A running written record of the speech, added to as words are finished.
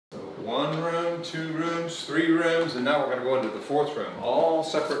1 room, 2 rooms, 3 rooms, and now we're going to go into the 4th room. All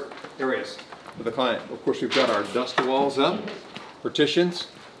separate areas for the client. Of course, we've got our dust walls up, partitions,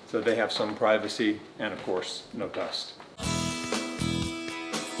 so they have some privacy, and of course, no dust.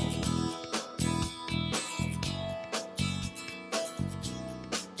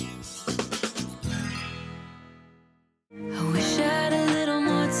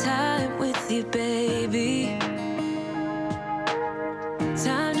 Baby,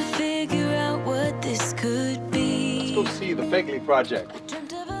 time to figure out what this could be. Let's go see the Fegley project.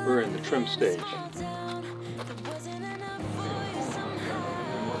 We're in the trim stage.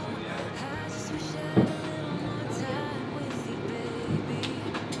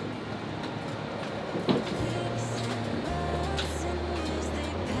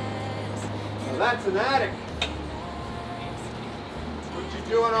 Well, that's an attic.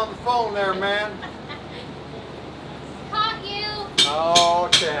 Doing on the phone there, man? Caught you. Oh,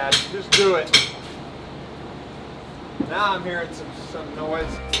 Chad, just do it. Now I'm hearing some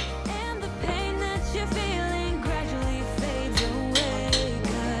noise. And the pain that you're feeling gradually fades away.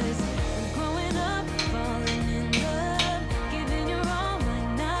 'Cause growing up, falling in love, giving your all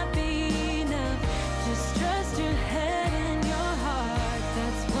might not be enough. Just trust your head and your heart.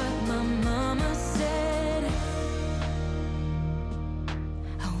 That's what my mama said.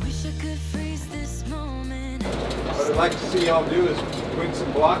 I could freeze this moment. What I'd like to see y'all do is bring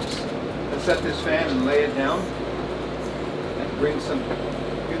some blocks and set this fan and lay it down, and get some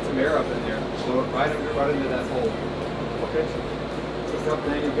air up in there. Blow it right into that hole. Okay. Look up,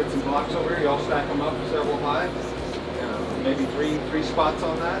 then you get some blocks over here. Y'all stack them up several high. Maybe three spots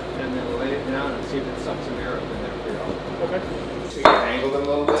on that, and then lay it down and see if it sucks some air up in there for y'all. Okay. So you can angle them a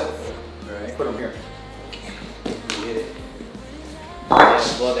little bit. All right. Put them here. You get it. Yeah,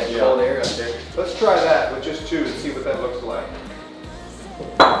 blow that cold air up there. Let's try that with just 2 and see what that looks like.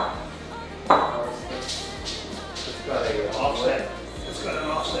 It's got an offset. It's got an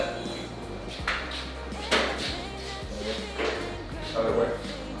offset. Other way.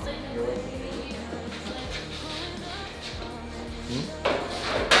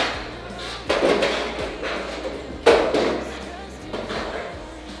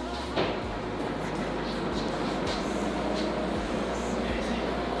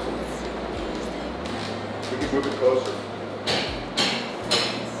 Move it closer.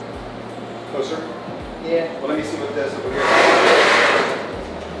 Closer? Yeah. Well, let me see what this over here. Is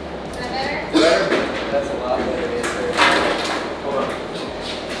that better? Better? That's a lot better, yes, sir. Hold on.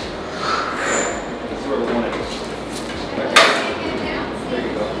 This is where we want it. There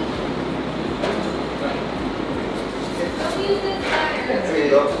you go. Don't use this ladder. There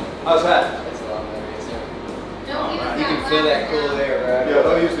you go. How's that? That's a lot better, yes, sir. Don't use that You can feel that cool air, right? Yeah,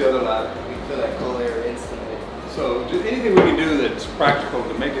 don't use the other ladder. You can feel that cool air instantly. So anything we can do that's practical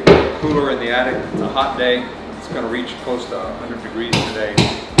to make it cooler in the attic. It's a hot day. It's going to reach close to 100 degrees today.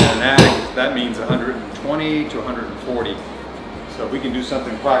 In an attic, that means 120 to 140. So if we can do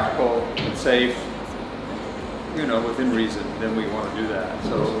something practical and safe, within reason, then we want to do that.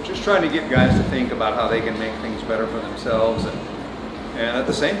 So just trying to get guys to think about how they can make things better for themselves and at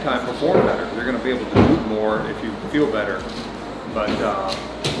the same time perform better. They're going to be able to do more if you feel better. But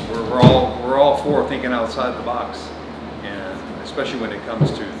we're all for thinking outside the box, and especially when it comes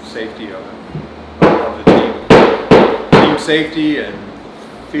to safety of the team safety and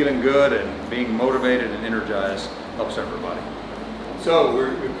feeling good and being motivated and energized helps everybody. So we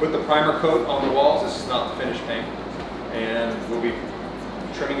put the primer coat on the walls. This is not the finished paint, and we'll be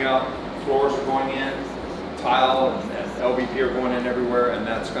trimming out. Floors are going in, tile and LVP are going in everywhere, and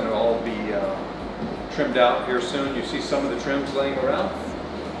that's going to all be trimmed out here soon. You see some of the trims laying around,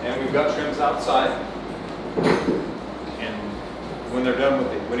 and we've got trims outside. And when they're done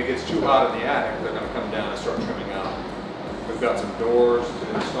with it, when it gets too hot in the attic, they're going to come down and start trimming out. We've got some doors to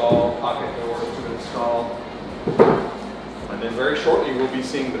install, pocket doors to install, and then very shortly we'll be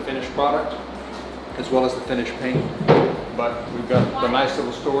seeing the finished product as well as the finished paint. But we've got the nice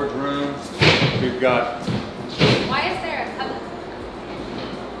little storage room. We've got. Why is there a cupboard?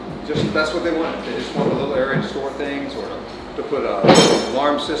 That's what they want. They just want a little area to store things, or to put an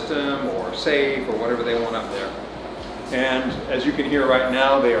alarm system or safe or whatever they want up there. And as you can hear right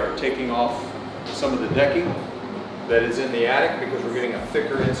now, they are taking off some of the decking that is in the attic because we're getting a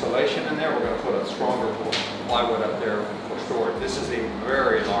thicker insulation in there. We're going to put a stronger plywood up there for storage. This is a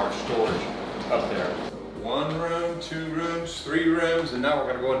very large storage up there. 1 room, 2 rooms, 3 rooms, and now we're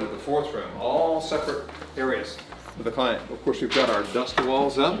going to go into the 4th room. All separate areas for the client. Of course, we've got our dust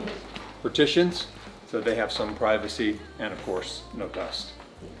walls up, partitions, so they have some privacy, and of course, no dust.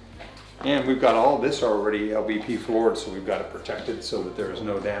 And we've got all this already LVP floored, so we've got it protected so that there is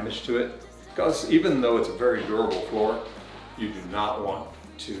no damage to it. Because even though it's a very durable floor, you do not want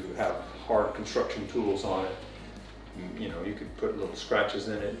to have hard construction tools on it. You know, you could put little scratches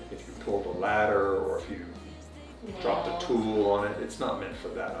in it if you pulled a ladder or if you dropped a tool on it. It's not meant for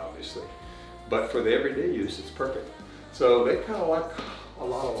that, obviously. But for the everyday use, it's perfect. So they kind of like a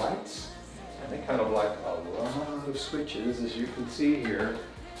lot of lights, and they kind of like a lot of switches, as you can see here.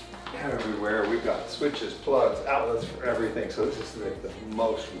 Everywhere we've got switches, plugs, outlets for everything. So this is the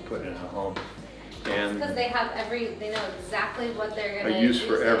most we put in a home. And Because they know exactly what they're going to a use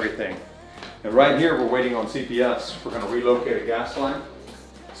for everything. And right here we're waiting on CPS. We're going to relocate a gas line.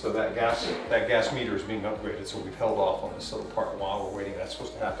 So that gas meter is being upgraded. So we've held off on this little part while we're waiting. That's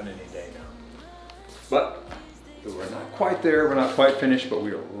supposed to happen any day now. But we're not quite there. We're not quite finished, but we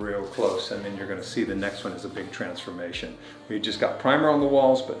are real close. And then you're going to see the next one is a big transformation. We just got primer on the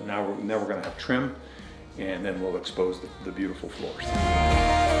walls, but now we're going to have trim, and then we'll expose the beautiful floors.